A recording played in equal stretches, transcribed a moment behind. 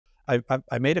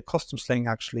I made a custom sling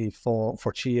actually for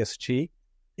GSG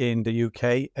in the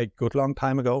UK a good long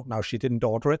time ago. Now, she didn't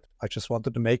order it. I just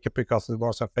wanted to make it because it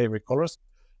was her favorite colors.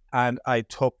 And I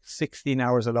took 16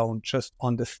 hours alone just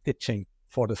on the stitching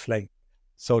for the sling.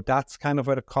 So that's kind of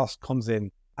where the cost comes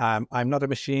in. I'm not a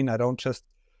machine. I don't just,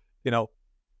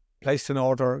 place an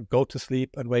order, go to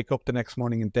sleep and wake up the next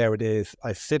morning and there it is.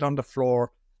 I sit on the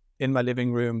floor in my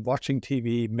living room, watching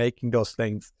TV, making those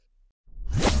things.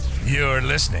 You're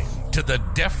listening to the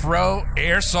Defrowe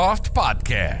Airsoft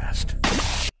Podcast.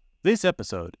 This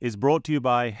episode is brought to you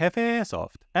by Hefe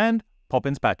Airsoft and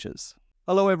Poppins Patches.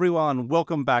 Hello everyone,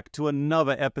 welcome back to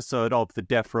another episode of the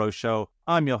Defrowe Show.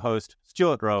 I'm your host,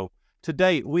 Stuart Rowe.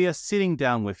 Today we are sitting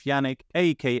down with Yannick,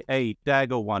 aka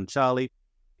Dagger 1 Charlie.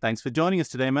 Thanks for joining us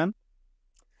today, man.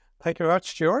 Thank you very much,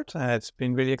 Stuart. It's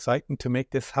been really exciting to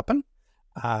make this happen.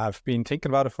 I've been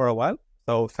thinking about it for a while,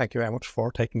 so thank you very much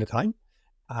for taking the time.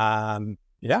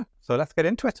 So let's get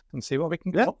into it and see what we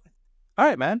can get. All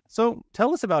right, man. So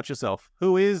tell us about yourself.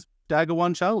 Who is Dagger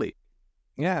 1 Charlie?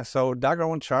 Yeah, so Dagger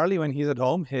 1 Charlie, when he's at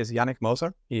home, is Yannick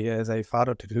Moser. He is a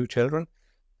father to 2 children,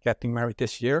 getting married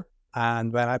this year.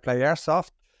 And when I play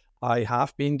Airsoft, I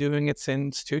have been doing it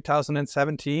since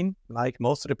 2017. Like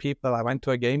most of the people, I went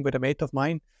to a game with a mate of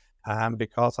mine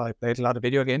because I played a lot of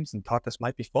video games and thought this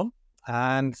might be fun.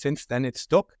 And since then, it's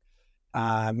stuck.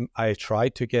 I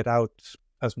tried to get out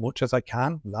as much as I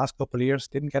can. The last couple of years,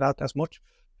 didn't get out as much,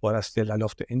 but I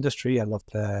love the industry. I love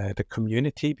the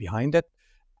community behind it.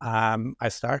 I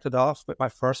started off with my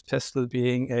first pistol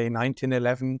being a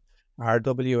 1911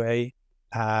 RWA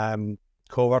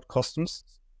Covert Customs,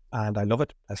 and I love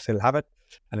it. I still have it,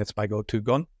 and it's my go-to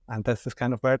gun. And this is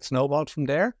kind of where it snowballed from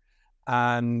there.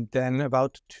 And then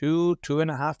about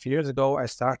 2.5 years ago, I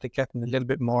started getting a little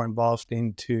bit more involved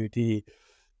into the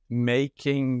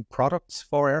making products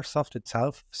for Airsoft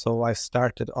itself. So I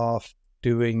started off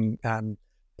doing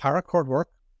paracord work,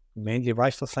 mainly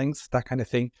rifle slings, that kind of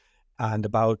thing. And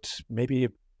about maybe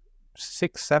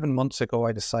 6-7 months ago,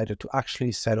 I decided to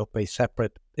actually set up a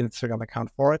separate Instagram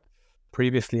account for it.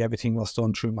 Previously, everything was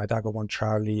done through my Dagger 1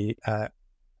 Charlie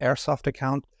Airsoft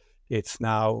account. It's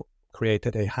now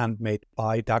created a handmade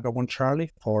by Dagger 1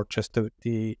 Charlie for just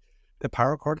the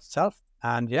paracord itself.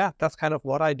 And yeah, that's kind of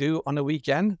what I do on a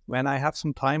weekend. When I have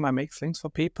some time, I make slings for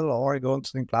people, or I go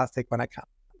into sling plastic when I can.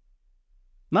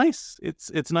 Nice.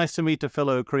 It's nice to meet a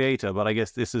fellow creator, but I guess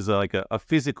this is like a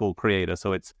physical creator,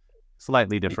 so it's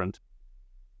slightly different.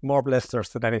 More blisters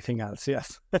than anything else,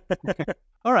 yes.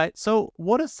 All right, so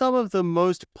what are some of the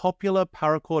most popular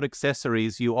paracord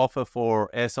accessories you offer for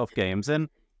Airsoft games, and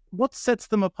what sets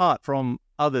them apart from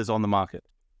others on the market?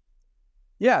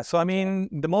 Yeah, so I mean,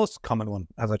 the most common one,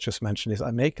 as I just mentioned, is I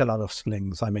make a lot of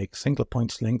slings. I make single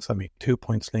point slings, I make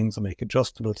 2-point slings, I make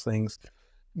adjustable slings,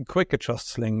 quick adjust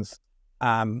slings.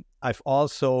 I've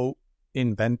also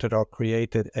invented or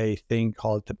created a thing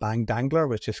called the Bang Dangler,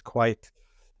 which is quite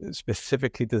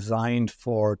specifically designed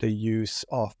for the use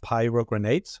of pyro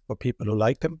grenades for people who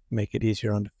like them, make it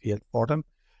easier on the field for them.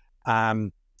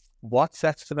 What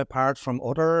sets them apart from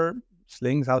other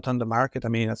slings out on the market? I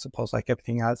mean, I suppose like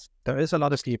everything else, there is a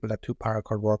lot of people that do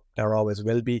paracord work. There always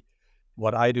will be.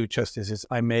 What I do just is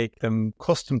I make them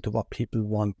custom to what people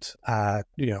want,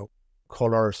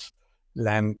 colors,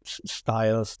 length,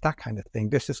 styles, that kind of thing.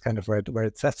 This is kind of where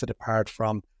it sets it apart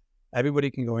from.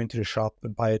 Everybody can go into the shop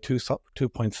and buy a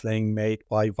 2-point sling made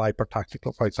by Viper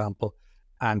Tactical, for example,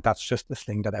 and that's just the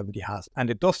sling that everybody has. And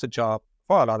it does the job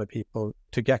for a lot of people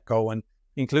to get going,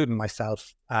 including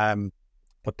myself.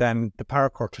 But then the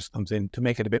paracord just comes in to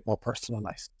make it a bit more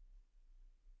personalized.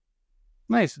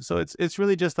 Nice. So it's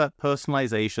really just that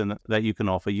personalization that you can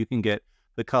offer. You can get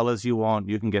the colors you want,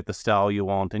 you can get the style you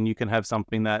want, and you can have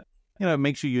something that,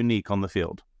 makes you unique on the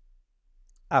field.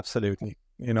 Absolutely.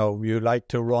 You like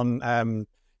to run,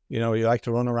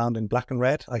 around in black and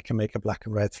red. I can make a black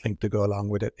and red sling to go along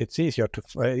with it. It's easier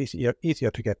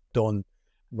to get done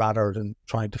rather than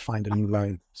trying to find a new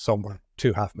line somewhere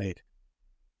to have made.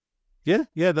 Yeah,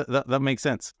 that makes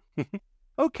sense.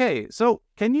 Okay, so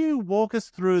can you walk us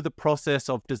through the process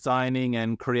of designing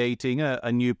and creating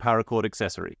a new paracord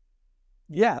accessory?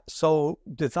 Yeah, so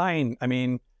design,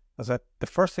 the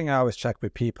first thing I always check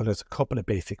with people is a couple of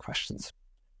basic questions.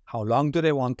 How long do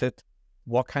they want it?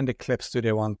 What kind of clips do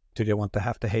they want? Do they want to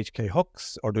have the HK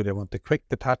hooks, or do they want the quick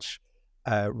detach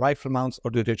rifle mounts,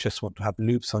 or do they just want to have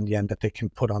loops on the end that they can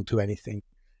put onto anything?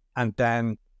 And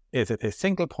then, is it a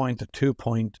single point, a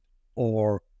 2-point,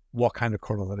 or what kind of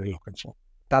color are they looking for?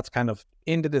 That's kind of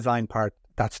in the design part.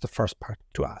 That's the first part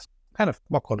to ask. Kind of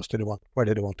what colors do they want? Where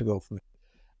do they want to go from it?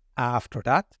 After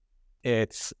that,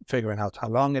 it's figuring out how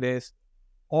long it is,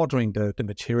 ordering the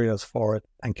materials for it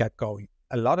and get going.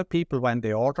 A lot of people, when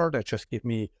they order, they just give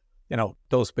me,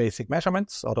 those basic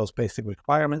measurements or those basic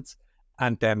requirements,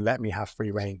 and then let me have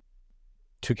free reign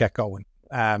to get going.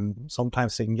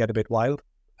 Sometimes they can get a bit wild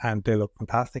and they look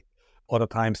fantastic. Other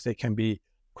times they can be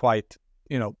quite,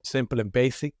 simple and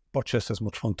basic, but just as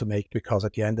much fun to make, because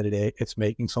at the end of the day, it's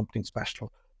making something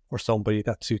special for somebody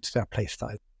that suits their play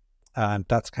style. And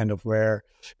that's kind of where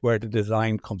the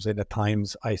design comes in. At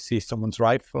times I see someone's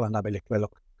rifle and I'll be like, well,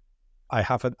 look, I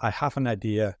have an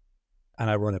idea, and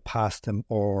I run it past them,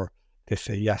 or they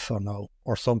say yes or no.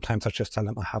 Or sometimes I just tell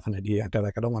them I have an idea, and they're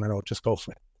like, I don't want to know, just go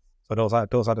for it. So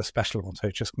those are the special ones. I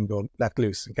just can go let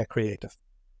loose and get creative.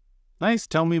 Nice.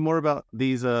 Tell me more about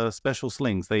these special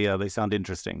slings. They sound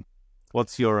interesting.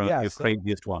 What's your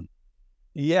craziest one?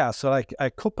 Yeah, so like a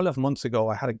couple of months ago,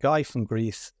 I had a guy from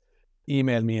Greece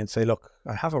email me and say, look,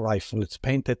 I have a rifle. It's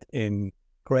painted in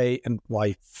grey and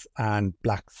whites and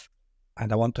blacks,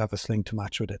 and I want to have a sling to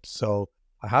match with it. So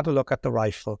I had a look at the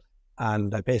rifle,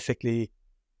 and I basically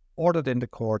ordered in the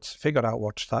cords, figured out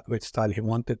which style he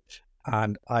wanted,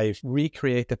 and I've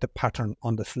recreated the pattern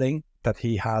on the sling that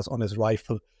he has on his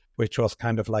rifle, which was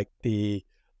kind of like the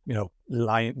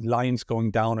lines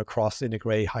going down across in a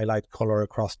grey highlight color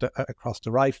across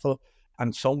the rifle.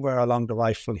 And somewhere along the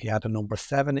rifle, he had a number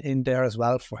 7 in there as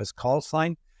well for his call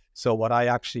sign. So what I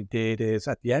actually did is,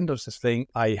 at the end of the sling,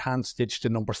 I hand stitched the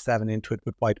number 7 into it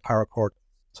with white paracord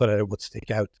so that it would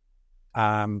stick out.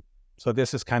 So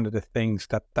this is kind of the things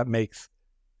that makes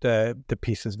the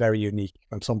pieces very unique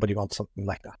when somebody wants something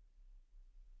like that.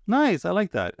 Nice. I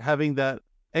like that. Having that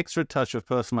extra touch of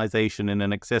personalization in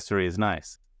an accessory is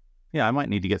nice. Yeah, I might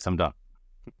need to get some done.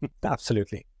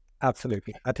 Absolutely. I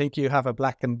think you have a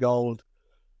black and gold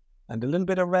and a little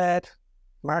bit of red.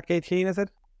 Mark 18, is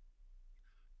it?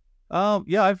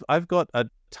 Yeah, I've got a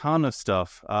ton of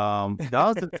stuff.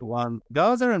 Gaza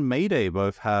and Mayday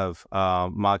both have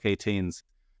Mark 18s.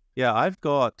 Yeah, I've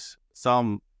got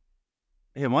some.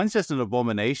 Yeah, mine's just an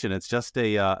abomination. It's just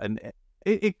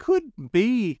it could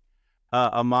be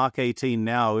a Mark 18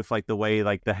 now, if like the way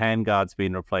like the handguard's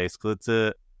been replaced,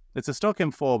 because it's a stock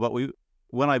M4, but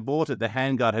when I bought it, the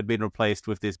handguard had been replaced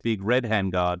with this big red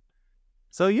handguard.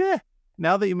 So yeah,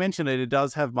 now that you mention it, it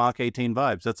does have Mark 18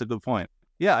 vibes. That's a good point.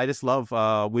 Yeah, I just love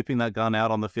whipping that gun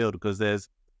out on the field, because there's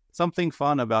something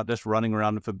fun about just running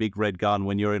around with a big red gun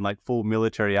when you're in like full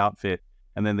military outfit,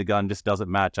 and then the gun just doesn't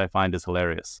match. I find is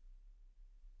hilarious.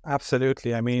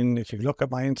 Absolutely. I mean, if you look at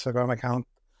my Instagram account,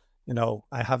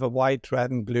 I have a white,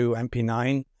 red and blue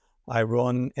MP9. I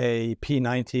run a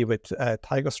P90 with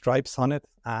tiger stripes on it.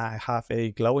 I have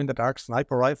a glow-in-the-dark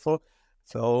sniper rifle.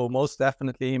 So most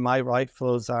definitely my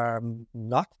rifles are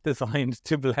not designed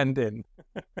to blend in.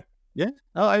 Yeah,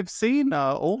 I've seen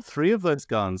all 3 of those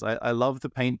guns. I love the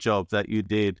paint job that you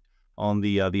did on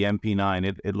the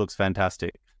MP9. It looks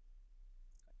fantastic.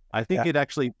 I think it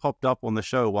actually popped up on the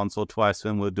show once or twice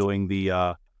when we were doing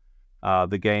the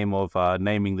game of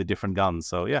naming the different guns.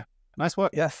 So yeah. Nice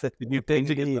work. Yes, did you paint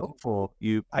it yourself, or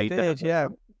you painted it? I did, yeah.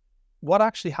 What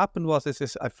actually happened was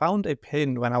I found a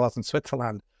pin when I was in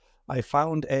Switzerland. I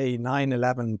found a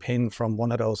 9/11 pin from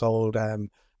one of those old,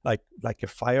 like a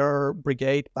fire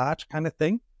brigade badge kind of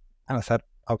thing. And I said,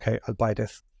 okay, I'll buy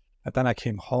this. And then I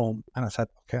came home and I said,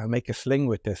 okay, I'll make a sling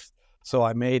with this. So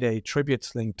I made a tribute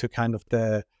sling to kind of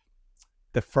the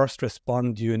first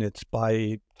respond units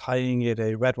by tying it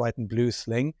a red, white and blue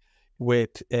sling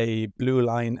with a blue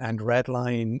line and red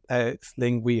line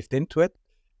sling weaved into it.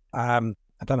 And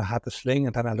then I had the sling,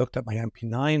 and then I looked at my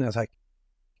MP9 and I was like,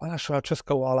 well, sure, I'll just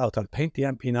go all out. I'll paint the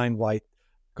MP9 white,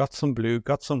 got some blue,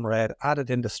 got some red, added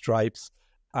in the stripes.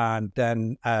 And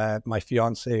then my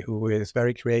fiance, who is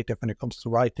very creative when it comes to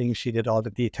writing, she did all the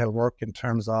detail work in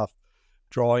terms of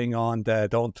drawing on the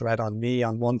 "Don't Tread on Me"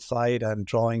 on one side and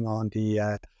drawing on the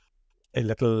a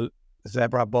little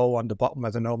zebra bow on the bottom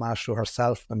as an homage to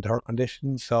herself and her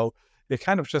condition. So it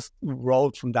kind of just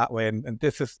rolled from that way. And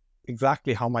this is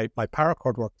exactly how my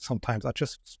paracord works sometimes. I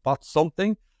just spot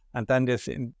something, and then this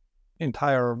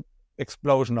entire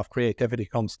explosion of creativity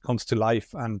comes to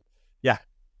life. And yeah,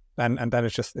 and then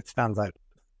it stands out.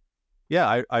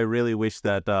 Yeah, I really wish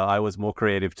that I was more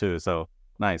creative too. So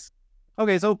nice.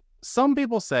 Okay, so some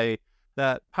people say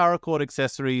that paracord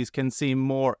accessories can seem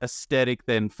more aesthetic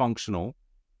than functional.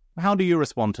 How do you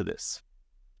respond to this?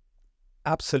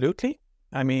 Absolutely.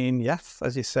 I mean, yes,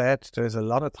 as you said, there's a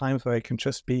lot of times where it can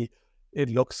just be, it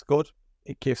looks good.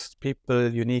 It gives people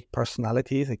unique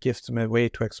personalities. It gives them a way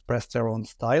to express their own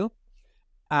style.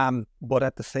 But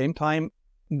at the same time,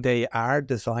 they are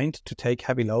designed to take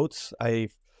heavy loads.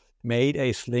 I've made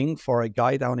a sling for a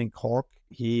guy down in Cork.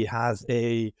 He has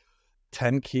a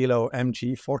 10 kilo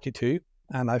MG42,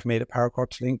 and I've made a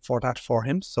paracord sling for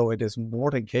him. So it is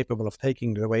more than capable of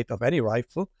taking the weight of any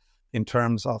rifle in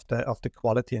terms of the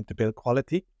quality and the build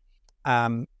quality.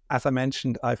 As I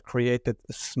mentioned, I've created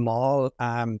small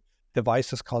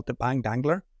devices called the Bang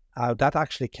Dangler. That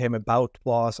actually came about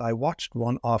was I watched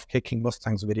one of Kicking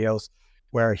Mustang's videos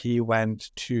where he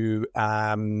went to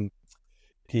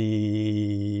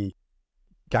the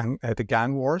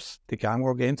gang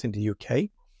war games in the UK,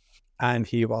 and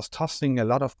he was tossing a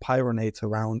lot of pyronades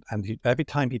around, and every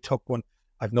time he took one,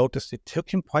 I've noticed it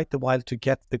took him quite a while to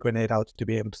get the grenade out to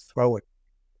be able to throw it.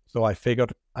 So I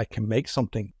figured I can make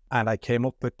something, and I came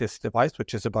up with this device,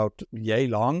 which is about yay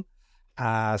long,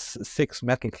 has 6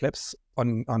 metal clips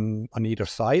on either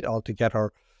side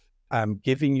altogether,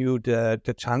 giving you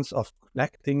the chance of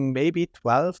connecting maybe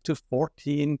 12 to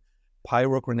 14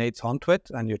 pyro grenades onto it,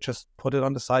 and you just put it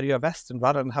on the side of your vest, and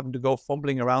rather than having to go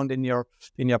fumbling around in your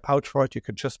pouch for it, you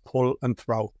could just pull and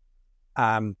throw.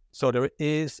 So there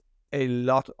is a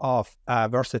lot of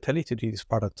versatility to these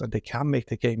products, and they can make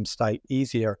the game style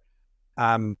easier.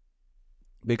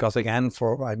 Because again,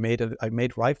 I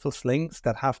made rifle slings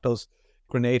that have those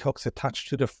grenade hooks attached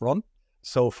to the front.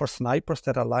 So for snipers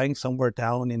that are lying somewhere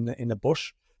down in a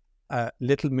bush,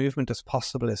 little movement as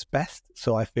possible is best.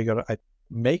 So I figured I'd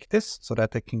make this so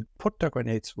that they can put their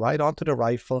grenades right onto the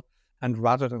rifle, and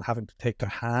rather than having to take their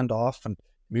hand off and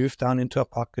move down into a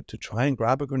pocket to try and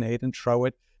grab a grenade and throw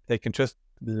it, they can just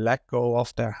let go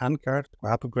of their handguard,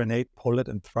 grab a grenade, pull it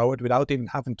and throw it without even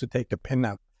having to take the pin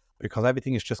out, because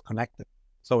everything is just connected.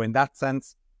 So in that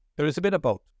sense, there is a bit of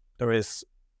both. There is,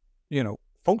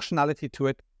 functionality to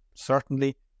it,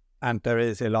 certainly, and there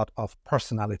is a lot of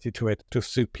personality to it to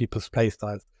suit people's play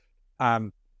styles.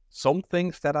 Some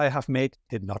things that I have made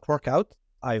did not work out.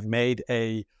 I've made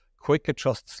a quick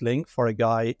adjust sling for a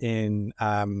guy in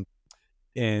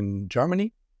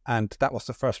Germany, and that was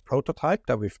the first prototype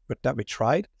that we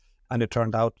tried, and it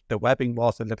turned out the webbing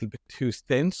was a little bit too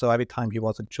thin, so every time he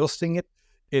was adjusting it,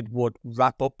 it would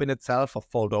wrap up in itself or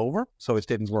fold over, so it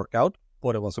didn't work out.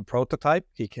 But it was a prototype.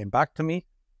 He came back to me.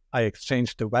 I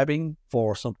exchanged the webbing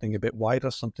for something a bit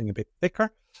wider, something a bit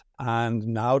thicker, and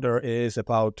now there is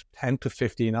about 10 to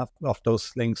 15 of those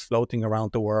slings floating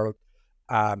around the world.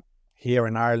 Here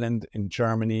in Ireland, in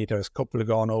Germany, there's a couple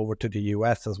going over to the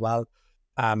US as well.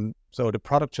 So the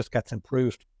product just gets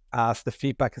improved as the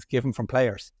feedback is given from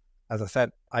players. As I said,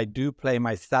 I do play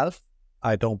myself.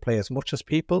 I don't play as much as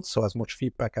people, so as much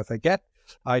feedback as I get,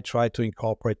 I try to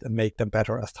incorporate and make them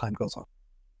better as time goes on.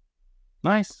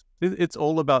 Nice. It's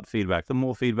all about feedback. The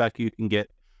more feedback you can get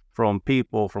from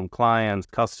people, from clients,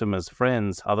 customers,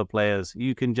 friends, other players,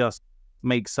 you can just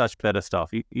make such better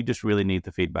stuff. You just really need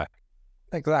the feedback.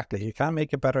 Exactly. You can't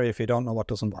make it better if you don't know what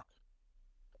doesn't work.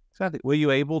 Exactly. Were you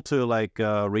able to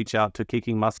reach out to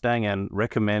Kicking Mustang and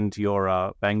recommend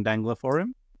your Bang Dangler for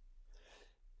him?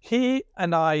 He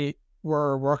and I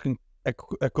were working a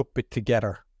good bit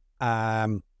together.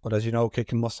 But as you know,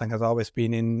 Kicking Mustang has always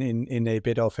been in a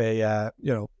bit of a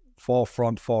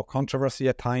forefront for controversy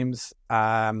at times.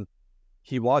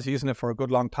 He was using it for a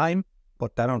good long time,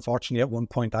 but then unfortunately at one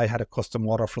point I had a custom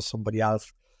order for somebody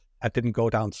else. It didn't go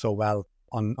down so well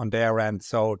on their end.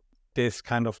 So this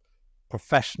kind of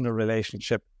professional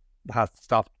relationship has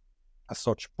stopped as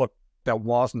such. But there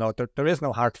is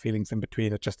no hard feelings in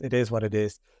between. It is what it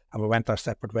is. And we went our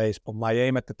separate ways. But my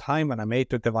aim at the time when I made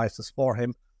the devices for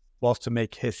him was to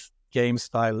make his game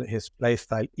style, his play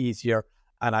style easier.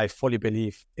 And I fully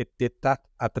believe it did that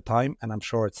at the time. And I'm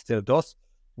sure it still does.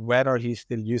 Whether he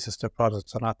still uses the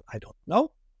products or not, I don't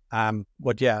know.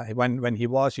 But yeah, when he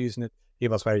was using it, he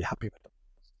was very happy with them.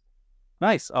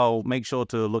 Nice. I'll make sure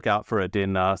to look out for it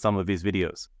in some of his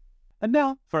videos. And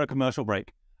now for a commercial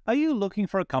break. Are you looking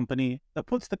for a company that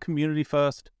puts the community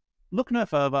first? Look no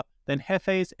further than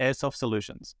Hefe's Airsoft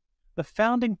Solutions. The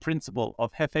founding principle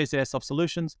of Hefe's Airsoft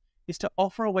Solutions is to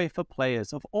offer a way for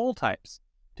players of all types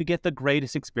to get the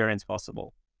greatest experience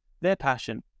possible. Their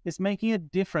passion is making a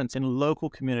difference in local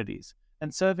communities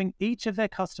and serving each of their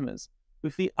customers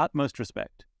with the utmost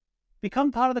respect.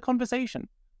 Become part of the conversation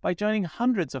by joining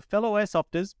hundreds of fellow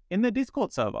Airsofters in their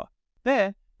Discord server.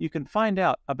 There, you can find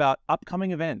out about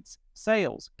upcoming events,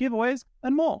 sales, giveaways,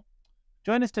 and more.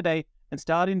 Join us today and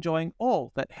start enjoying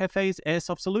all that Hefe's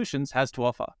Airsoft Solutions has to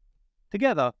offer.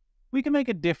 Together, we can make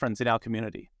a difference in our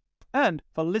community. And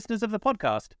for listeners of the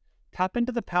podcast, tap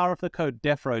into the power of the code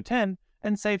DEFROWE10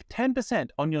 and save 10%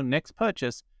 on your next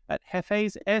purchase at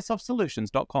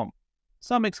hefesairsoft.solutions.com.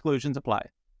 Some exclusions apply.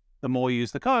 The more you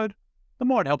use the code, the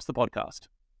more it helps the podcast.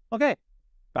 Okay,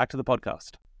 back to the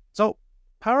podcast. So,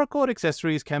 Paracord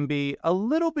accessories can be a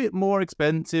little bit more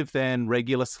expensive than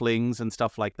regular slings and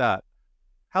stuff like that.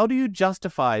 How do you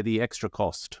justify the extra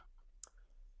cost?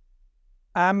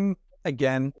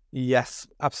 Again, yes,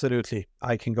 absolutely.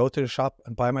 I can go to the shop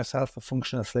and buy myself a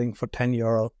functional sling for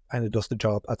 €10 and it does the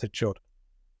job as it should.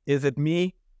 Is it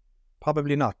me?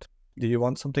 Probably not. Do you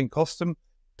want something custom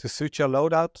to suit your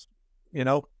loadout? You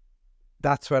know,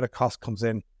 that's where the cost comes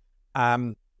in.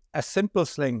 A simple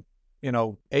sling,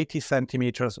 80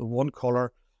 centimeters, one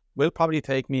color, will probably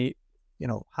take me,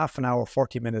 half an hour,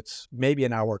 40 minutes, maybe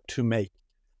an hour to make.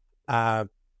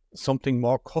 Something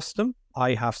more custom,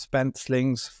 I have spent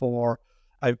slings for,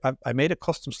 I made a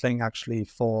custom sling actually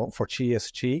for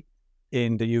GSG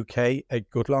in the UK a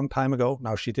good long time ago.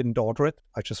 Now, she didn't order it.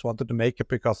 I just wanted to make it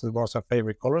because it was her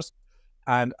favorite colors.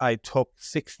 And I took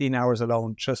 16 hours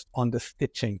alone just on the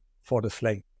stitching for the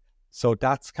sling. So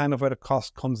that's kind of where the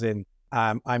cost comes in.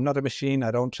 I'm not a machine.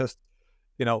 I don't just,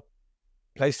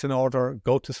 place an order,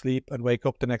 go to sleep and wake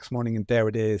up the next morning and there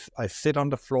it is. I sit on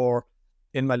the floor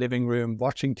in my living room,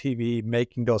 watching TV,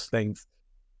 making those things.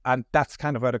 And that's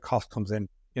kind of where the cost comes in.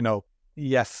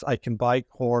 Yes, I can buy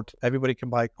cord. Everybody can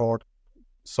buy cord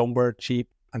somewhere cheap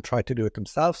and try to do it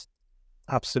themselves.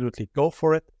 Absolutely go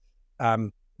for it.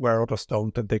 Where others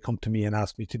don't, and they come to me and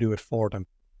ask me to do it for them.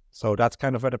 So that's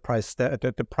kind of where the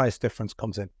price difference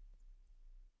comes in.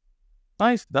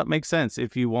 Nice. That makes sense.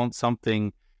 If you want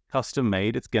something custom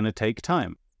made, it's going to take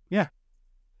time. Yeah.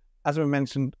 As we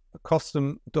mentioned,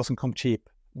 custom doesn't come cheap,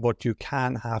 but you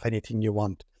can have anything you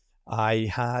want. I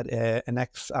had an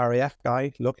ex-RAF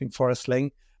guy looking for a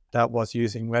sling that was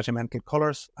using regimental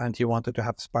colors and he wanted to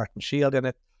have a Spartan shield in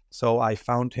it. So I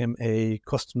found him a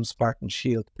custom Spartan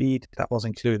shield bead that was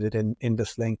included in the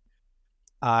sling.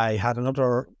 I had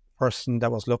another person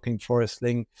that was looking for a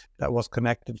sling that was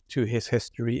connected to his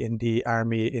history in the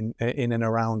army in and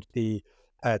around the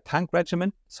tank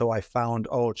regiment. So I found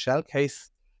old shell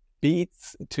case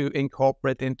beads to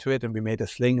incorporate into it, and we made a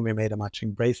sling and we made a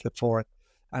matching bracelet for it.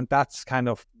 And that's kind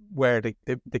of where the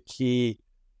key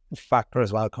factor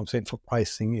as well comes in for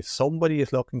pricing. If somebody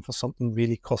is looking for something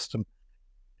really custom,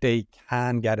 they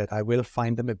can get it. I will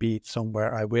find them a bead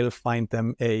somewhere. I will find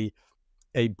them a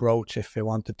brooch if they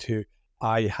wanted to.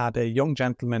 I had a young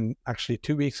gentleman actually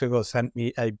 2 weeks ago sent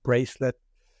me a bracelet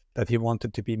that he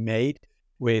wanted to be made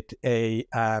with a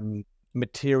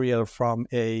material from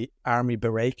a army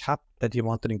beret cap that he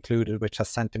wanted included, which has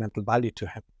sentimental value to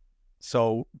him.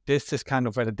 So this is kind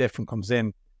of where the difference comes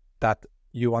in, that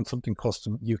you want something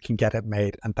custom, you can get it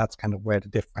made, and that's kind of where the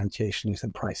differentiation is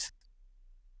in price.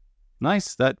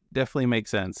 Nice. That definitely makes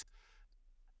sense.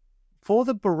 For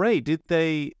the beret, did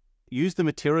they use the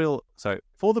material? So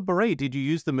for the beret, did you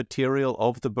use the material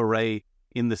of the beret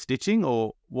in the stitching,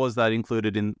 or was that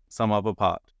included in some other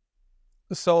part?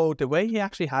 So the way he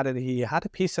actually had it, he had a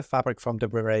piece of fabric from the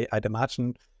beret. I'd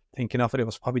imagine, thinking of it, it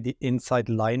was probably the inside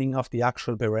lining of the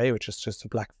actual beret, which is just a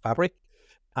black fabric.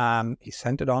 He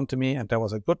sent it on to me and there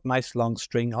was a good, nice long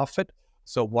string off it.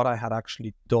 So what I had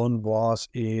actually done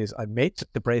is I made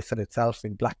the bracelet itself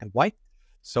in black and white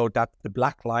so that the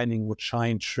black lining would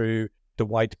shine through the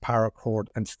white paracord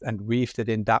and weaved it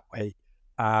in that way.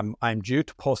 I'm due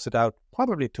to post it out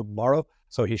probably tomorrow,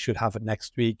 so he should have it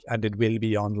next week, and it will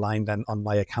be online then on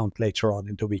my account later on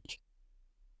in the week.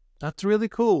 That's really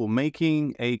cool,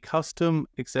 making a custom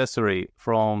accessory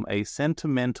from a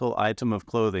sentimental item of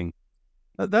clothing.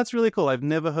 That's really cool. I've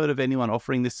never heard of anyone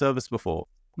offering this service before.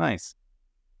 Nice.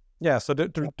 Yeah, so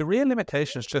the real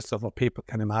limitation is just of what people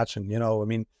can imagine.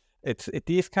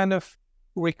 These kind of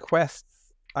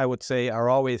requests, I would say, are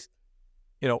always,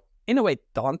 in a way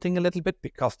daunting a little bit,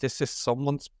 because this is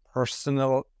someone's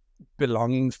personal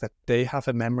belongings that they have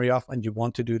a memory of and you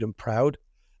want to do them proud.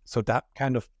 So that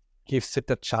kind of gives it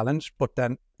a challenge. But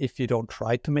then if you don't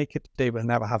try to make it, they will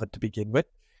never have it to begin with.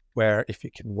 Where if you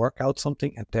can work out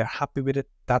something and they're happy with it,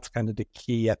 that's kind of the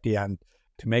key at the end,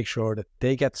 to make sure that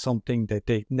they get something that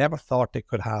they never thought they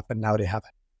could have and now they have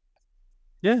it.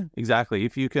 Yeah, exactly.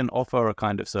 If you can offer a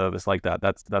kind of service like that,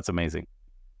 that's amazing.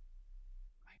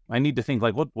 I need to think,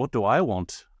 like, what do I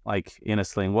want, like, in a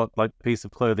sling? What, like, piece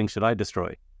of clothing should I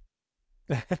destroy?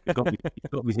 You've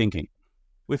got me thinking.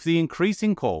 With the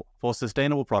increasing call for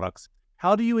sustainable products,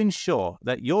 how do you ensure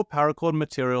that your paracord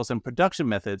materials and production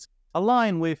methods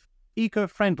align with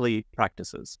eco-friendly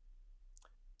practices?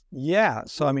 Yeah,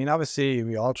 so obviously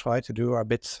we all try to do our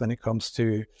bits when it comes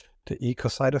to the eco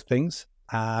side of things.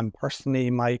 Personally,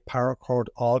 my paracord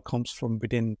all comes from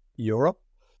within Europe.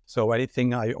 So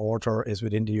anything I order is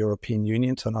within the European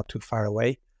Union, so not too far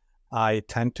away. I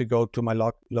tend to go to my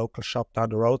local shop down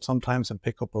the road sometimes and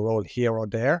pick up a roll here or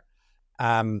there.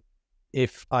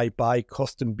 If I buy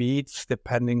custom beads,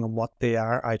 depending on what they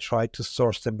are, I try to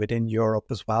source them within Europe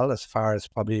as well, as far as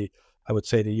probably, I would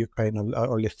say, the Ukraine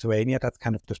or Lithuania. That's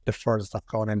kind of the furthest I've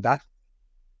gone in that.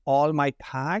 All my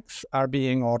tags are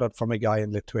being ordered from a guy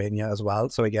in Lithuania as well.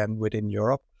 So again, within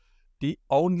Europe. The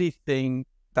only thing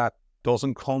that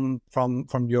doesn't come from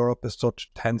Europe as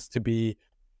such tends to be,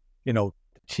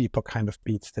 cheaper kind of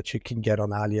beads that you can get on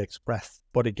AliExpress.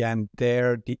 But again,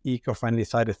 the eco-friendly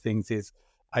side of things is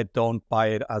I don't buy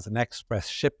it as an express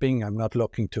shipping. I'm not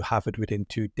looking to have it within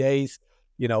 2 days.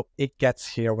 It gets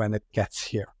here when it gets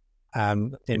here.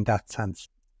 In that sense.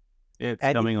 It's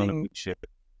coming on a big ship.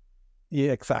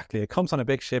 Yeah, exactly. It comes on a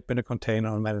big ship in a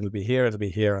container, and when it'll be here,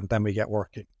 and then we get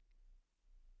working.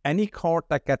 Any cord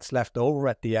that gets left over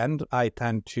at the end, I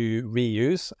tend to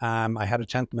reuse. I had a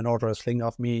gentleman order a sling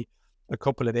off me a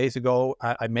couple of days ago.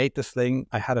 I made the sling.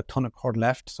 I had a ton of cord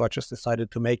left, so I just decided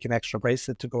to make an extra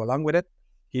bracelet to go along with it.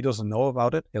 He doesn't know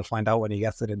about it. He'll find out when he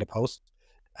gets it in the post.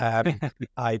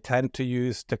 I tend to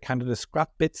use the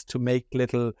scrap bits to make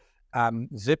little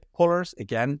zip pullers.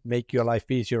 Again, make your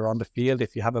life easier on the field.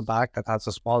 If you have a bag that has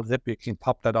a small zip, you can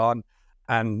pop that on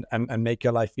and make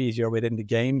your life easier within the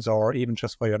games, or even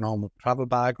just for your normal travel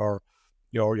bag or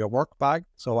your work bag.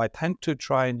 So I tend to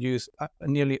try and use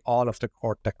nearly all of the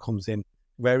cord that comes in.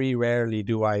 Very rarely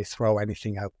do I throw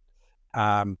anything out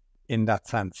in that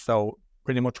sense. So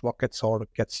pretty much what gets ordered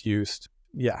gets used.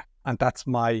 Yeah, and that's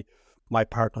my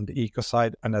part on the eco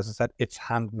side. And as I said, it's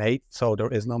handmade, so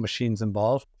there is no machines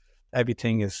involved.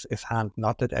 Everything is hand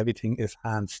knotted. Everything is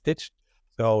hand stitched.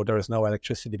 So there is no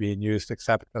electricity being used,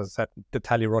 except, as I said, the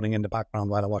telly running in the background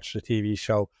while I watch the TV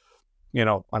show.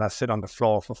 When I sit on the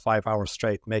floor for 5 hours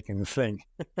straight making the thing.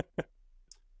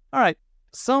 All right.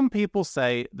 Some people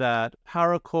say that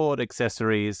paracord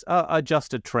accessories are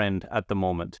just a trend at the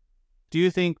moment. Do you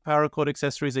think paracord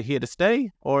accessories are here to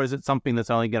stay, or is it something that's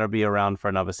only going to be around for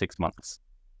another 6 months?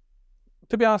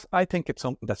 To be honest, I think it's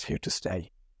something that's here to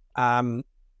stay.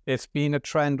 It's been a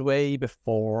trend way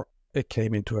before it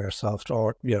came into Airsoft,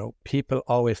 or, people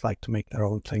always like to make their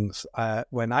own things.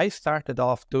 When I started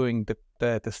off doing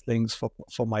the slings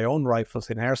for my own rifles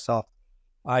in Airsoft,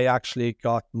 I actually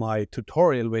got my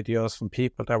tutorial videos from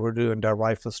people that were doing their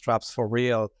rifle straps for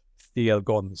real steel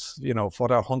guns, for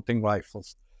their hunting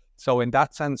rifles. So in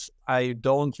that sense, I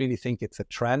don't really think it's a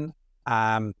trend.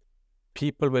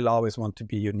 People will always want to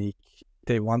be unique.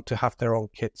 They want to have their own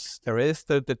kits. There is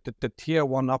the tier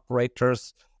 1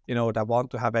 operators, that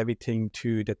want to have everything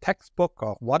to the textbook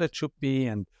of what it should be,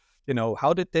 and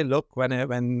how did they look when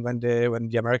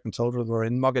the American soldiers were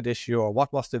in Mogadishu, or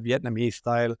what was the Vietnamese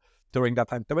style during that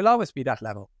time. There will always be that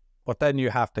level. But then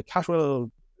you have the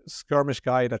casual skirmish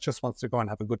guy that just wants to go and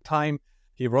have a good time.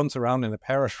 He runs around in a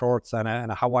pair of shorts and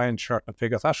a Hawaiian shirt and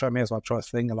figures, I may as well throw a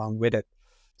sling along with it.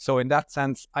 So in that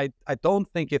sense, I don't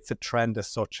think it's a trend as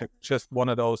such. It's just one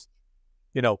of those,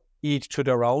 each to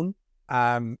their own.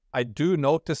 I do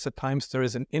notice at times there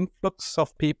is an influx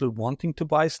of people wanting to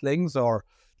buy slings, or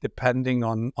depending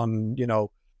on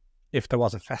if there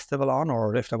was a festival on,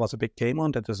 or if there was a big game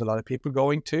on that there's a lot of people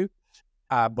going to.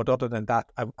 But other than that,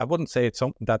 I wouldn't say it's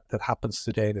something that happens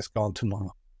today and is gone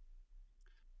tomorrow.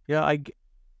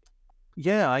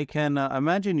 Yeah, I can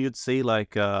imagine you'd see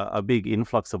like a big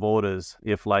influx of orders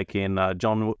if, like in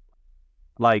John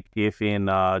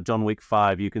Wick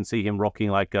 5, you can see him rocking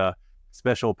like a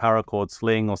special paracord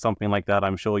sling or something like that.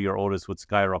 I'm sure your orders would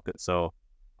skyrocket. So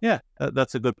yeah,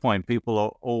 that's a good point. People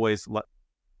are always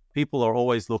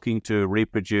looking to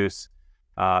reproduce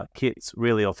kits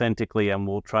really authentically, and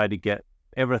will try to get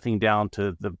everything down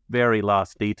to the very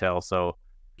last detail. So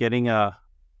getting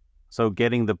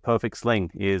the perfect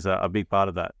sling is a big part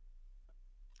of that.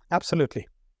 Absolutely.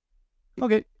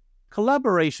 Okay.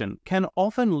 Collaboration can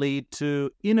often lead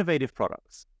to innovative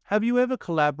products. Have you ever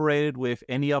collaborated with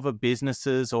any other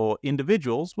businesses or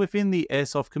individuals within the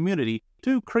Airsoft community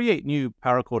to create new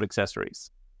paracord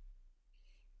accessories?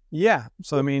 Yeah.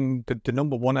 So, I mean, the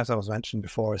number one, as I was mentioning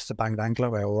before, is the Banged Angler,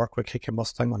 where I work with Kicking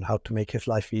Mustang on how to make his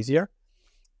life easier.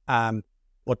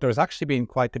 But there's actually been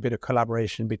quite a bit of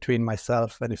collaboration between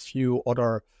myself and a few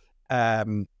other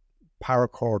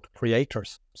paracord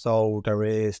creators. So there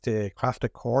is the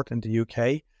Crafted Cord in the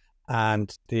UK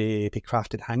and the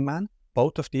Crafted Hangman.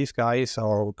 Both of these guys,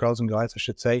 or girls and guys, I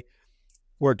should say,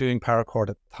 were doing paracord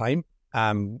at the time.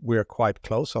 We're quite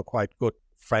close, or quite good,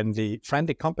 friendly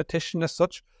competition as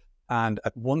such. And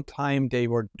at one time they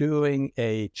were doing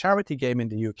a charity game in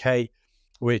the UK,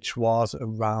 which was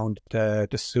around the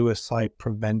suicide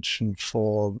prevention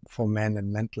for men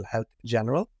and mental health in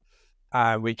general.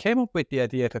 We came up with the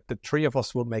idea that the three of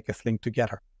us would make a sling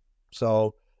together.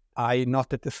 So I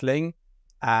knotted the sling,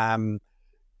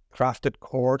 Crafted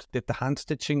Cord did the hand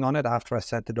stitching on it after I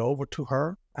sent it over to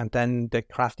her, and then the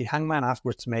Crafty Hangman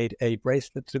afterwards made a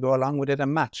bracelet to go along with it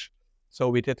and match. So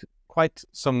we did quite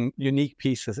some unique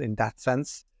pieces in that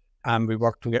sense, and we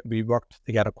worked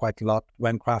together quite a lot.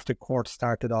 When Crafted Cord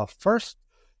started off first,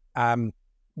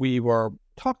 we were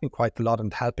talking quite a lot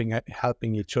and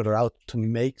helping each other out to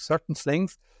make certain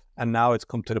slings, and now it's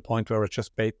come to the point where it's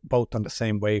just both on the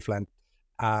same wavelength.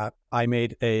 I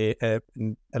made a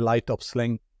light up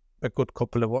sling a good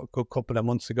couple of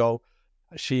months ago.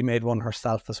 She made one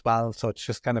herself as well. So it's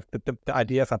just kind of the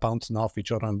ideas are bouncing off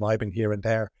each other and vibing here and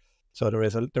there. So there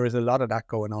is a lot of that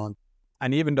going on.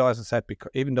 And even though, as I said,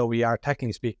 even though we are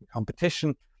technically speaking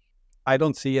competition, I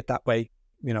don't see it that way.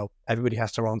 You know, everybody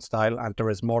has their own style, and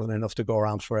there is more than enough to go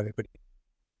around for everybody.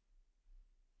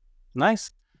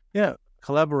 Nice. Yeah,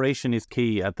 collaboration is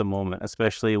key at the moment,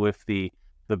 especially with the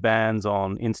bans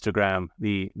on Instagram.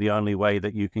 The only way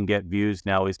that you can get views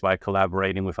now is by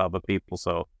collaborating with other people.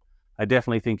 So I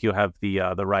definitely think you have the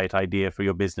right idea for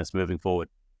your business moving forward.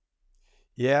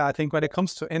 Yeah, I think when it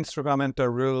comes to Instagram and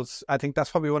their rules, I think that's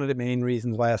probably one of the main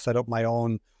reasons why I set up my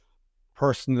own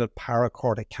personal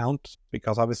Paracord account,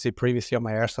 because obviously previously on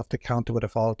my Airsoft account it would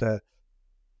have all the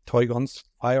toy guns,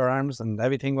 firearms, and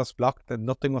everything was blocked and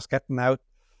nothing was getting out.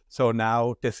 So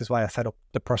now this is why I set up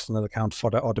the personal account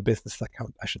or the business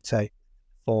account, I should say,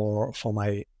 for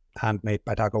my Handmade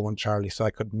by Dagger 1 Charlie. So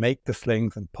I could make the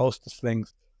slings and post the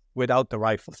slings without the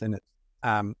rifles in it.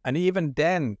 And even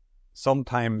then,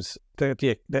 sometimes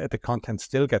the content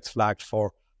still gets flagged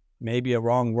for maybe a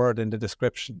wrong word in the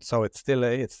description. So it's still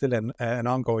an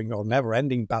ongoing or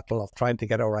never-ending battle of trying to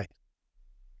get it right.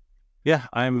 Yeah,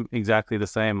 I'm exactly the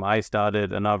same. I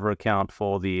started another account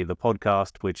for the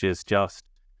podcast, which is just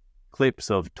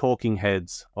clips of talking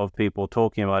heads of people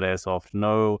talking about airsoft.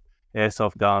 No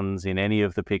airsoft guns in any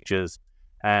of the pictures,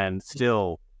 and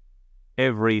still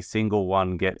every single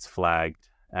one gets flagged.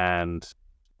 And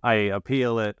I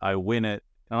appeal it, I win it,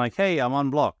 and I'm like, hey, I'm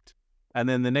unblocked. And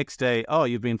then the next day, oh,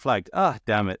 you've been flagged. Ah,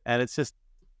 damn it. And it's just,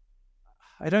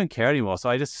 I don't care anymore. So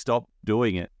I just stopped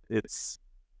doing it. It's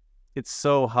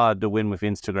so hard to win with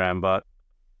Instagram, but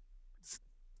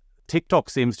TikTok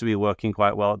seems to be working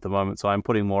quite well at the moment. So I'm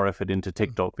putting more effort into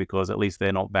TikTok because at least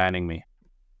they're not banning me.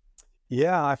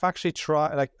 Yeah, I've actually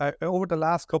tried, over the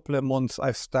last couple of months,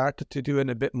 I've started to do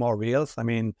a bit more reels. I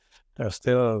mean, they're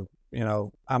still,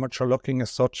 amateur looking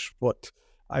as such, but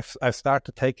I've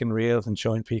started taking reels and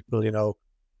showing people,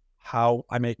 how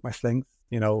I make my slings,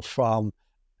 from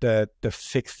the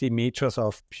 60 meters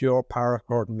of pure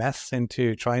paracord mess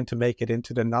into trying to make it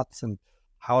into the nuts and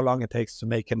how long it takes to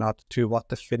make a knot to what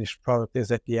the finished product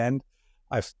is at the end.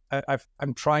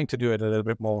 I'm trying to do it a little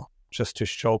bit more just to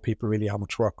show people really how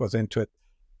much work goes into it.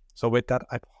 So with that,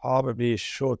 I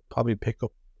should pick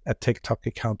up a TikTok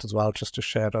account as well, just to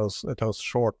share those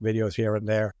short videos here and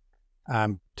there,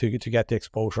 to get the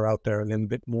exposure out there a little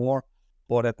bit more.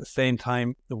 But at the same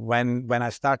time, when I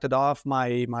started off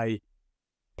my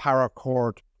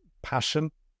paracord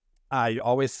passion, I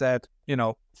always said,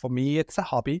 for me, it's a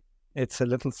hobby. It's a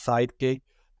little side gig.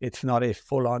 It's not a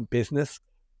full-on business.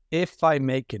 If I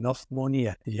make enough money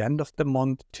at the end of the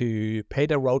month to pay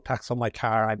the road tax on my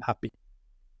car, I'm happy.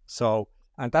 So,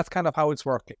 and that's kind of how it's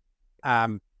working.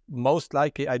 Most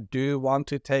likely, I do want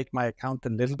to take my account a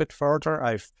little bit further.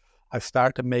 I've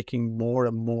started making more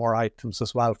and more items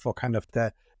as well for kind of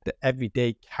the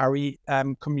everyday carry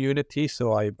community.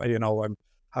 So I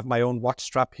have my own watch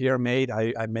strap here made.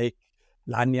 I make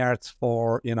lanyards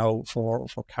for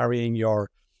carrying your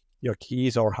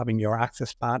keys or having your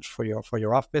access badge for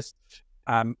your office.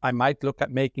 I might look at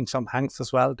making some hanks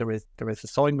as well. There is a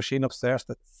sewing machine upstairs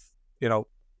that's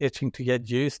itching to get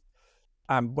used.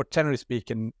 But generally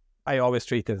speaking, I always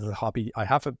treat it as a hobby. I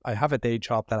have a day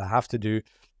job that I have to do,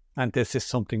 and this is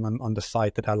something on the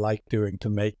side that I like doing to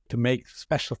make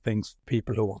special things for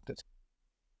people who want it.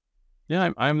 Yeah,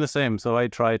 I'm the same. So I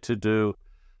try to do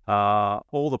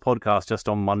all the podcasts just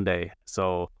on Monday.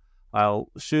 So I'll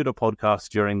shoot a podcast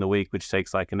during the week, which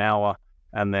takes like an hour,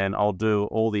 and then I'll do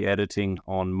all the editing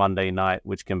on Monday night,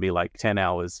 which can be like 10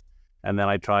 hours. And then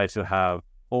I try to have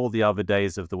all the other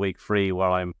days of the week free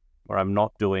where I'm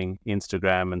not doing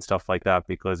Instagram and stuff like that,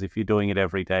 because if you're doing it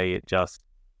every day, it just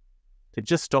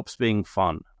stops being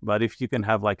fun. But if you can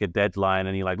have like a deadline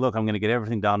and you're like, look, I'm going to get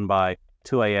everything done by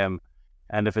 2 a.m.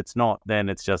 And if it's not, then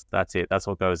it's just, that's it. That's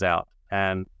what goes out.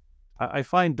 And I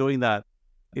find doing that,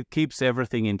 it keeps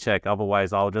everything in check.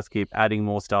 Otherwise, I'll just keep adding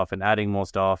more stuff and editing more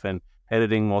stuff,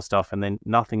 and then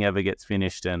nothing ever gets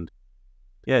finished. And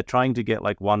yeah, trying to get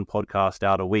like one podcast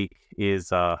out a week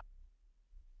is,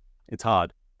 it's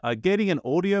hard. Getting an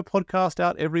audio podcast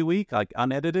out every week, like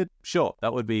unedited, sure,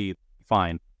 that would be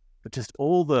fine. But just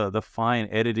all the fine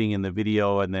editing in the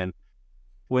video, and then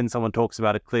when someone talks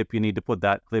about a clip, you need to put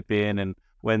that clip in, and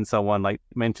when someone like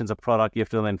mentions a product, you have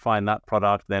to then find that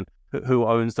product, then who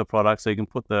owns the product, so you can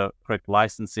put the correct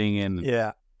licensing in.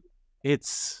 Yeah.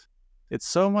 It's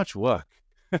so much work.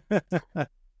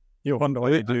 You wonder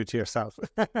what you do to yourself.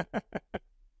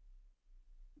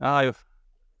 I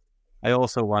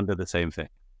also wonder the same thing.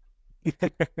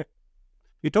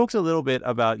 You talked a little bit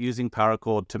about using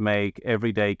Paracord to make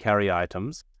everyday carry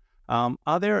items.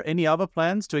 Are there any other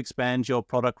plans to expand your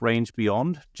product range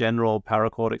beyond general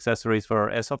Paracord accessories for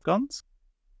airsoft guns?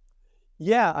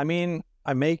 Yeah, I mean,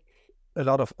 I make a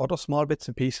lot of other small bits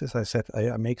and pieces. I said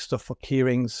I make stuff for key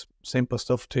rings, simple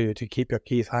stuff to keep your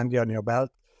keys handy on your belt.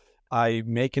 I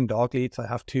make in dog leads. I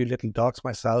have 2 little dogs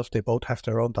myself. They both have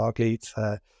their own dog leads.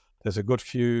 There's a good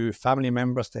few family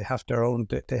members. They have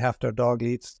their dog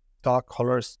leads, dog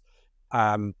colors.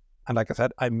 And like I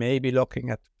said, I may be looking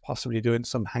at possibly doing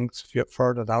some hanks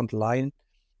further down the line.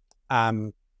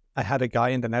 I had a guy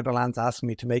in the Netherlands asking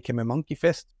me to make him a monkey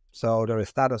fist. So there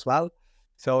is that as well.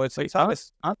 So it's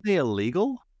always... Aren't they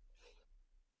illegal?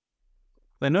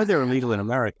 I know they're illegal in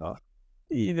America.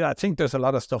 Yeah, I think there's a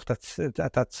lot of stuff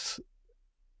that's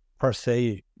per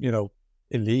se,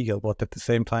 illegal, but at the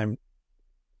same time,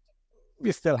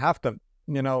 you still have them.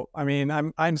 I mean,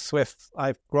 I'm Swiss.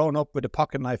 I've grown up with a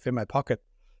pocket knife in my pocket.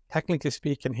 Technically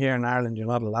speaking, here in Ireland, you're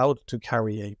not allowed to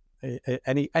carry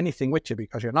anything with you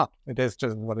because you're not. It is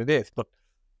just what it is. But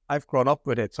I've grown up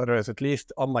with it, so there is at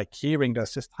least on my keyring,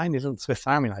 there's just tiny little Swiss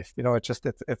Army knife. It's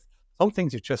some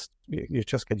things you just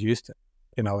get used to.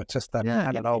 It's just that. Yeah,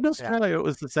 I don't know. In Australia, it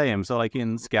was the same. So like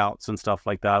in scouts and stuff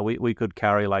like that, we could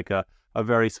carry like a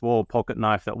very small pocket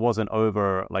knife that wasn't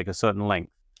over like a certain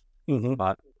length. Mm-hmm.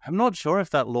 But I'm not sure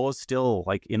if that law is still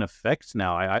like in effect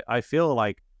now. I feel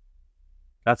like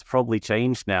that's probably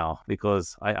changed now,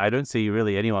 because I don't see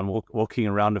really anyone walking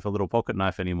around with a little pocket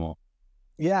knife anymore.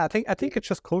 Yeah, I think it's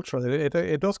just cultural.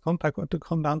 It does come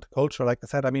down to culture. Like I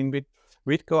said, I mean,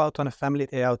 we'd go out on a family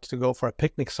day out to go for a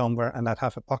picnic somewhere, and I'd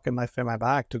have a pocket knife in my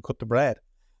bag to cut the bread.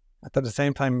 At the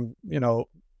same time,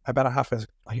 I better have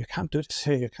you can't do this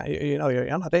here. You can't,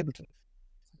 you're not able to.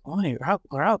 Oh,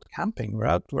 we're out camping. We're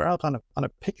out on a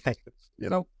picnic.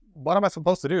 What am I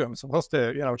supposed to do? I'm supposed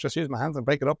to, just use my hands and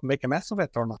break it up and make a mess of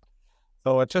it, or not?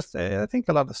 So it just, I think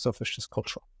a lot of stuff is just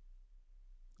cultural.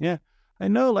 Yeah. I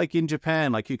know, like in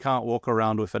Japan, like you can't walk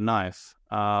around with a knife,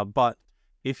 but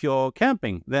if you're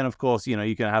camping, then of course,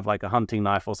 you can have like a hunting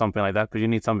knife or something like that, because you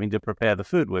need something to prepare the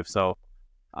food with. So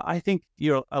I think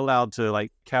you're allowed to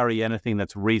like carry anything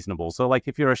that's reasonable. So like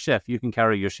if you're a chef, you can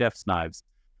carry your chef's knives,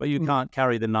 but you can't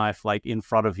carry the knife like in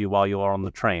front of you while you are on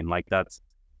the train. Like that's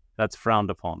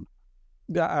frowned upon.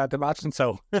 Yeah, I'd imagine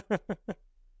so.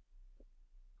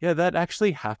 Yeah, that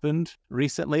actually happened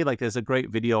recently. Like there's a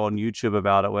great video on YouTube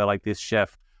about it where like this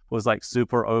chef was like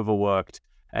super overworked,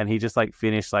 and he just like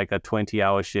finished like a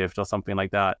 20-hour shift or something like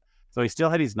that. So he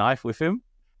still had his knife with him,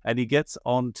 and he gets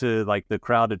onto like the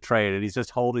crowded train, and he's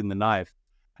just holding the knife,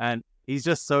 and he's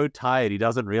just so tired he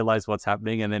doesn't realize what's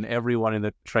happening, and then everyone in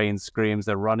the train screams.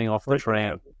 They're running off the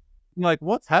train. I'm like,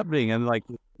 what's happening? And like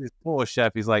this poor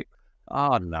chef, he's like,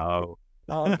 oh no.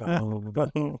 Oh,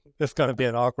 no. It's going to be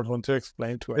an awkward one to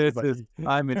explain to everybody.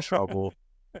 I'm in trouble.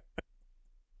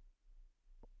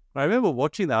 I remember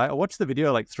watching that. I watched the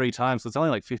video like 3 times. So it's only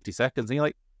like 50 seconds. And you're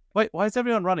like, wait, why is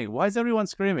everyone running? Why is everyone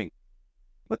screaming?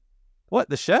 What?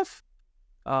 The chef?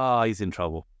 Ah, he's in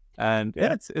trouble. And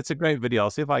yeah, it's a great video.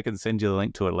 I'll see if I can send you the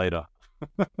link to it later.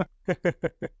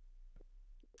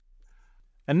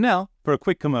 And now for a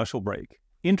quick commercial break.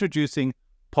 Introducing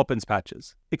Poppins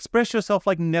Patches. Express yourself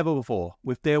like never before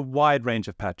with their wide range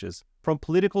of patches. From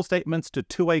political statements to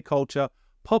 2A culture,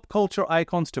 pop culture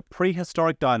icons to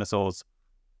prehistoric dinosaurs.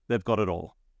 They've got it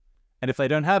all. And if they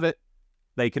don't have it,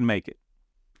 they can make it.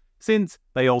 Since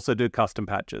they also do custom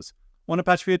patches. Want a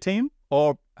patch for your team?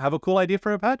 Or have a cool idea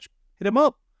for a patch? Hit them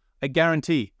up. I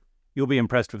guarantee you'll be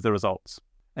impressed with the results.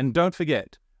 And don't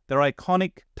forget, their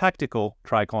iconic tactical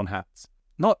tricorn hats.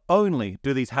 Not only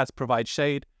do these hats provide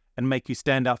shade and make you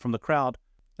stand out from the crowd,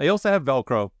 they also have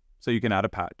Velcro, so you can add a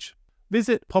patch.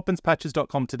 Visit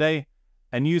poppinspatches.com today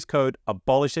and use code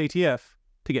ABOLISHATF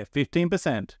to get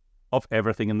 15% off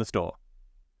everything in the store.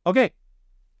 Okay,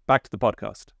 back to the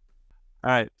podcast.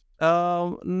 All right,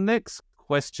 next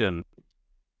question.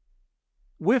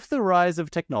 With the rise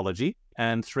of technology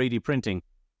and 3D printing,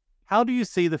 how do you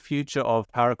see the future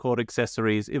of Paracord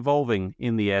accessories evolving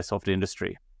in the airsoft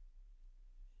industry?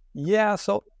 Yeah,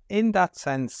 so in that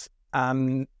sense,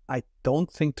 I don't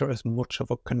think there is much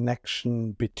of a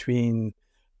connection between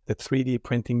the 3D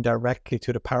printing directly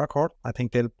to the paracord. I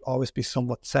think they'll always be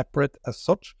somewhat separate as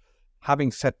such.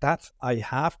 Having said that, I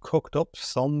have cooked up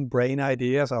some brain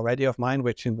ideas already of mine,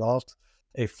 which involved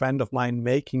a friend of mine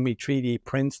making me 3D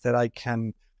prints that I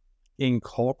can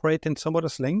incorporate in some of the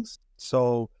slings.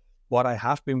 So what I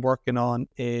have been working on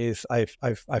is I've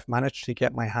managed to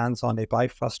get my hands on a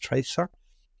Bifrost tracer.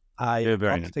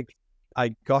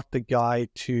 I got the guy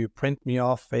to print me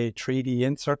off a 3D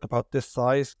insert about this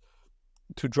size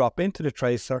to drop into the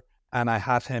tracer, and I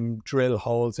had him drill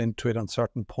holes into it on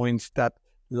certain points that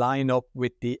line up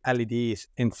with the LEDs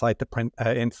inside the print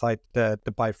inside the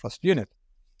Bifrost unit.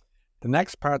 The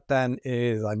next part then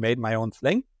is I made my own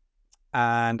sling,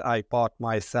 and I bought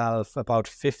myself about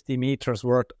 50 meters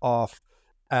worth of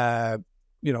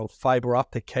fiber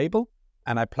optic cable,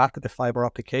 and I plaited the fiber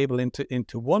optic cable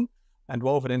into one and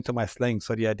wove it into my sling.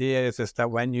 So the idea is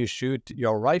that when you shoot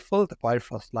your rifle, the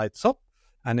Bifrost lights up,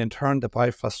 and in turn the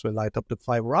Bifrost will light up the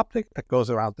fiber optic that goes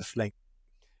around the sling.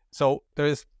 So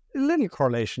there's a little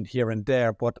correlation here and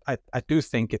there, but I do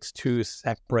think it's two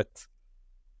separate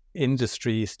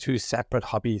industries, two separate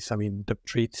hobbies. I mean, the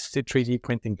 3D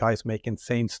printing guys make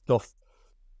insane stuff,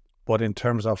 but in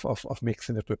terms of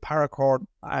mixing it with paracord,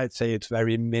 I'd say it's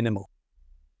very minimal.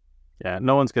 Yeah,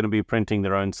 no one's going to be printing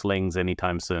their own slings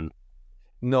anytime soon.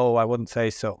 No, I wouldn't say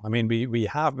so. I mean, we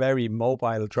have very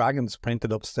mobile dragons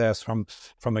printed upstairs from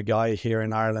a guy here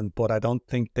in Ireland, but I don't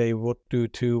think they would do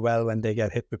too well when they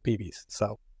get hit with BBs.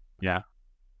 So yeah,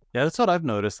 that's what I've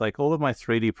noticed. Like all of my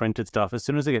 3D printed stuff, as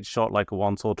soon as it gets shot like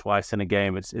once or twice in a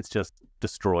game, it's just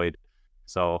destroyed.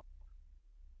 So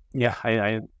yeah,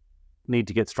 I need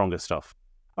to get stronger stuff.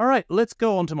 All right, let's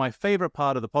go on to my favorite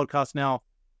part of the podcast now,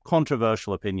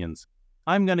 controversial opinions.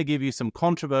 I'm going to give you some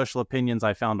controversial opinions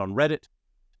I found on Reddit.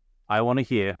 I want to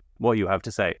hear what you have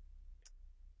to say.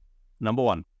 Number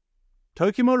 1,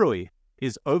 Tokimo Rui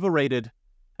is overrated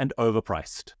and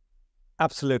overpriced.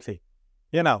 Absolutely.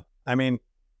 I mean,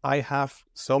 I have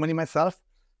so many myself.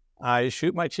 I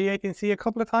shoot my G18C a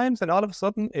couple of times, and all of a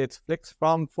sudden it flicks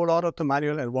from full auto to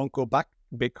manual and won't go back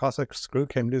because a screw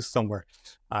came loose somewhere.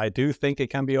 I do think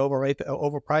it can be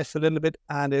overpriced a little bit,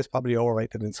 and is probably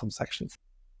overrated in some sections.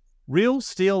 Real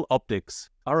steel optics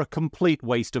are a complete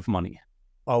waste of money.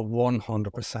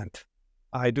 100%.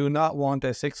 I do not want a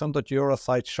 €600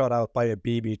 sight shot out by a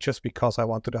BB just because I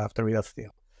wanted to have the real steel.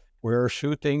 We're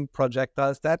shooting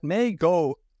projectiles that may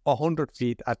go 100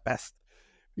 feet at best.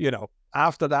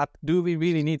 After that, do we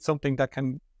really need something that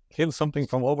can kill something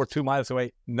from over 2 miles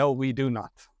away? No, we do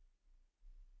not.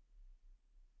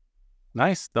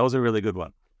 Nice. That was a really good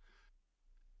one.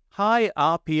 High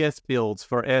RPS builds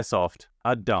for Airsoft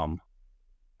are dumb.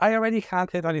 I already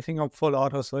can't hit anything on full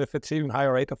auto, so if it's even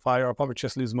higher rate of fire, I'll probably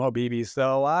just lose more BBs.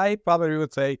 So I probably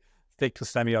would say stick to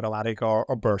semi-automatic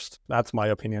or burst. That's my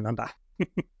opinion on that.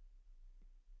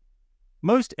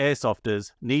 Most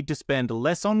airsofters need to spend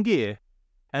less on gear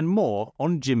and more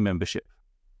on gym membership.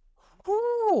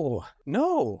 Oh,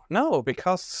 no,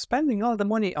 because spending all the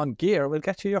money on gear will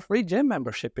get you your free gym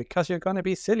membership, because you're going to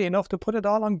be silly enough to put it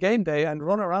all on game day and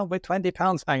run around with 20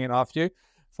 pounds hanging off you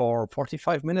for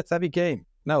 45 minutes every game.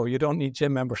 No, you don't need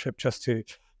gym membership just to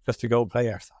go play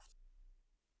Airsoft.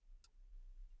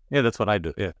 Yeah, that's what I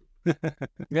do, yeah.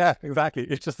 Yeah, exactly.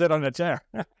 You just sit on a chair.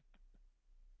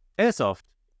 Airsoft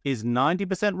is 90%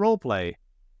 roleplay,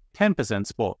 10%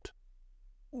 sport.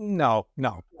 No.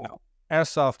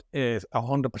 Airsoft is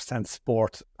 100%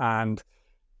 sport and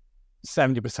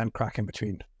 70% crack in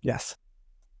between. Yes.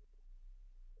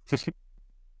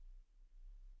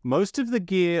 Most of the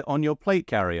gear on your plate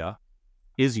carrier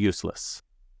is useless.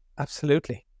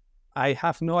 Absolutely. I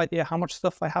have no idea how much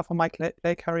stuff I have on my plate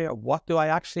carrier. What do I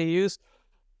actually use?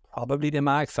 Probably the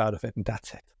mags out of it, and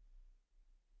that's it.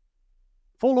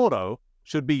 Full auto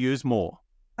should be used more.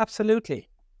 Absolutely.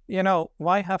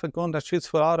 Why have a gun that shoots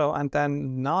full auto and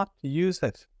then not use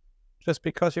it just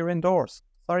because you're indoors?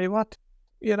 Sorry, what?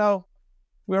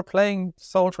 We're playing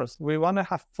soldiers. We want to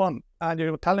have fun. And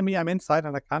you're telling me I'm inside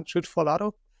and I can't shoot full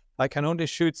auto? I can only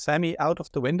shoot semi out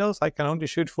of the windows. I can only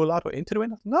shoot full auto into the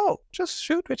windows. No, just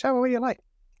shoot whichever way you like.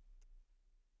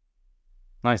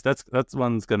 Nice. That's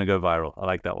one's going to go viral. I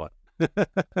like that one.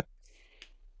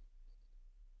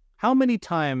 How many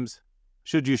times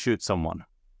should you shoot someone?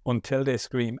 Until they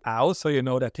scream, ow, so you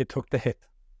know that they took the hit.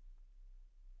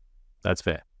 That's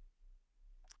fair.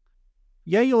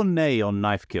 Yay or nay on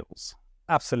knife kills?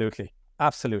 Absolutely.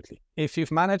 If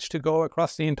you've managed to go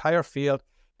across the entire field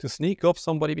to sneak up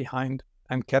somebody behind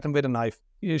and get them with a knife,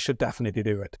 you should definitely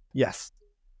do it. Yes.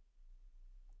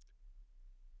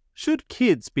 Should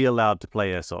kids be allowed to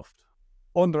play Airsoft?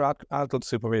 Under adult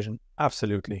supervision,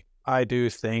 absolutely. I do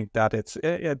think that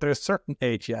there's certain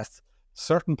age, yes,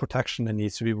 certain protection that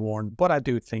needs to be worn, but I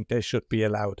do think they should be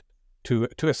allowed to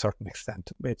a certain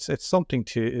extent. It's something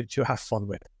to have fun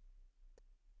with.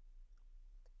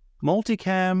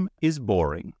 Multicam is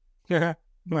boring. Yeah.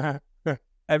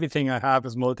 Everything I have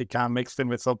is multicam mixed in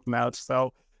with something else,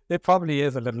 so it probably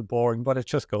is a little boring, but it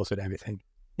just goes with everything.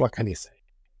 What can you say?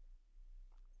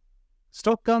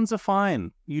 Stock guns are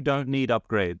fine. You don't need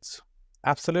upgrades.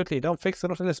 Absolutely. Don't fix it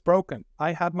until it's broken.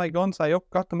 I had my guns,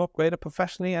 got them upgraded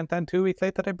professionally, and then 2 weeks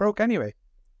later they broke anyway.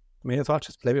 May as well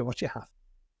just play with what you have.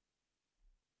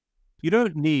 You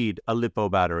don't need a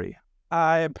LiPo battery.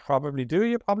 I probably do.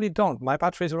 You probably don't. My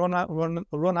batteries run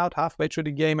out halfway through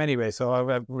the game anyway.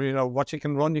 So what you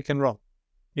can run, you can run.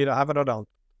 Either have it or don't.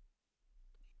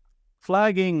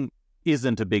 Flagging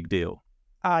isn't a big deal.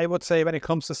 I would say when it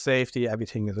comes to safety,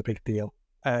 everything is a big deal.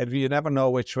 You never know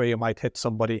which way you might hit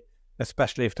somebody,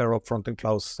 especially if they're up front and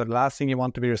close. So the last thing you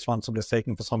want to be responsible is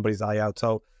taking for somebody's eye out.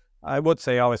 So I would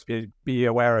say always be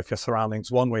aware of your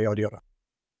surroundings one way or the other.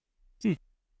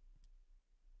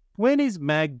 When is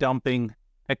mag dumping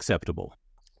acceptable?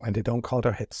 When they don't call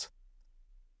their hits.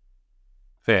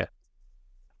 Fair.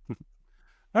 All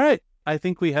right. I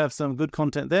think we have some good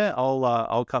content there.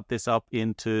 I'll cut this up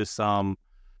into some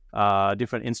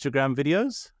different Instagram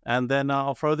videos, and then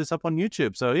I'll throw this up on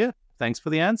YouTube. So yeah, thanks for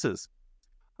the answers.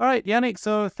 All right, Yannick,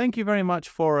 so thank you very much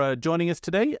for joining us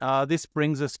today. This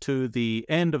brings us to the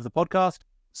end of the podcast.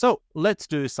 So let's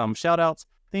do some shout outs.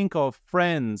 Think of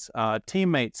friends,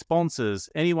 teammates, sponsors,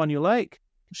 anyone you like.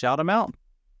 Shout them out.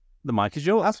 The mic is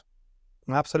yours.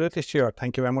 Absolutely, sure.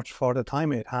 Thank you very much for the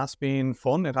time. It has been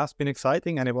fun. It has been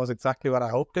exciting, and it was exactly what I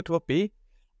hoped it would be.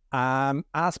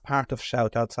 As part of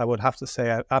shout outs, I would have to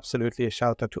say absolutely a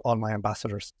shout out to all my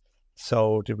ambassadors.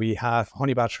 So we have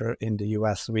Honey Badger in the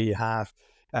US. We have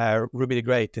Ruby the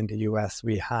Great in the US.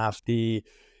 We have the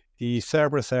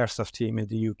Cerberus Airsoft team in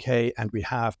the UK, and we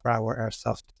have Defrowe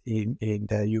Airsoft in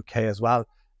the UK as well.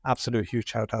 Absolute huge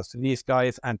shout outs to these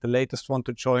guys. And the latest one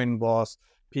to join was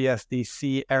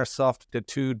PSDC Airsoft, the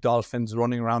two dolphins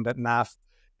running around at NAF.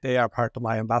 They are part of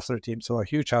my ambassador team. So a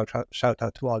huge shout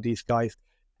out to all these guys.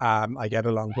 I get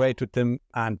along great with them,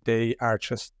 and they are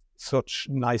just such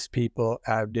nice people.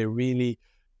 They really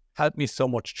helped me so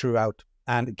much throughout.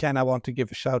 And again, I want to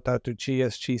give a shout out to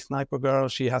Chia's Sniper Girl.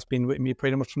 She has been with me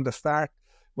pretty much from the start.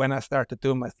 When I started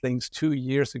doing my things 3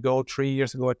 years ago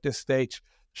at this stage,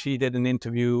 she did an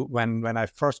interview when I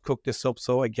first cooked this up.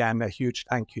 So again, a huge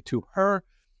thank you to her,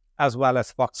 as well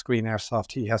as Fox Green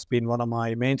Airsoft. He has been one of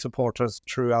my main supporters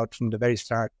throughout from the very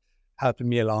start, helping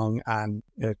me along. And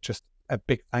just a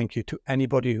big thank you to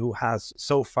anybody who has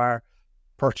so far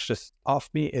purchased off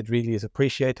me. It really is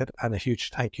appreciated, and a huge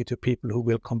thank you to people who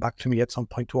will come back to me at some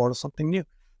point to order something new.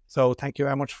 So thank you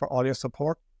very much for all your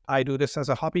support. I do this as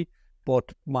a hobby,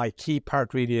 but my key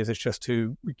part really is just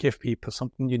to give people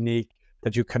something unique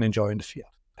that you can enjoy in the field.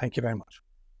 Thank you very much.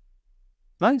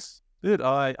 Nice. Good.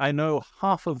 I know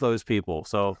half of those people,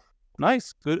 so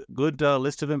nice. Good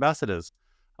list of ambassadors.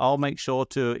 I'll make sure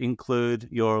to include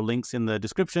your links in the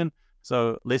description,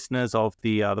 so listeners of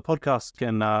the podcast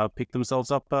can pick themselves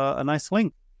up a nice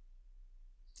link.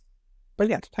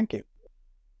 Brilliant. Thank you.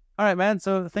 All right, man.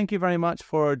 So thank you very much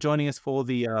for joining us for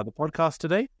the podcast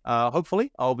today.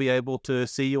 Hopefully, I'll be able to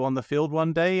see you on the field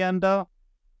one day and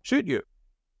shoot you.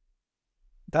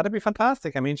 That'd be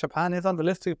fantastic. I mean, Japan is on the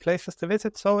list of places to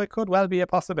visit, so it could well be a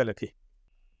possibility.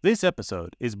 This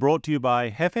episode is brought to you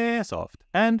by Defrowe Airsoft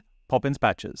and Poppins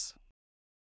Patches.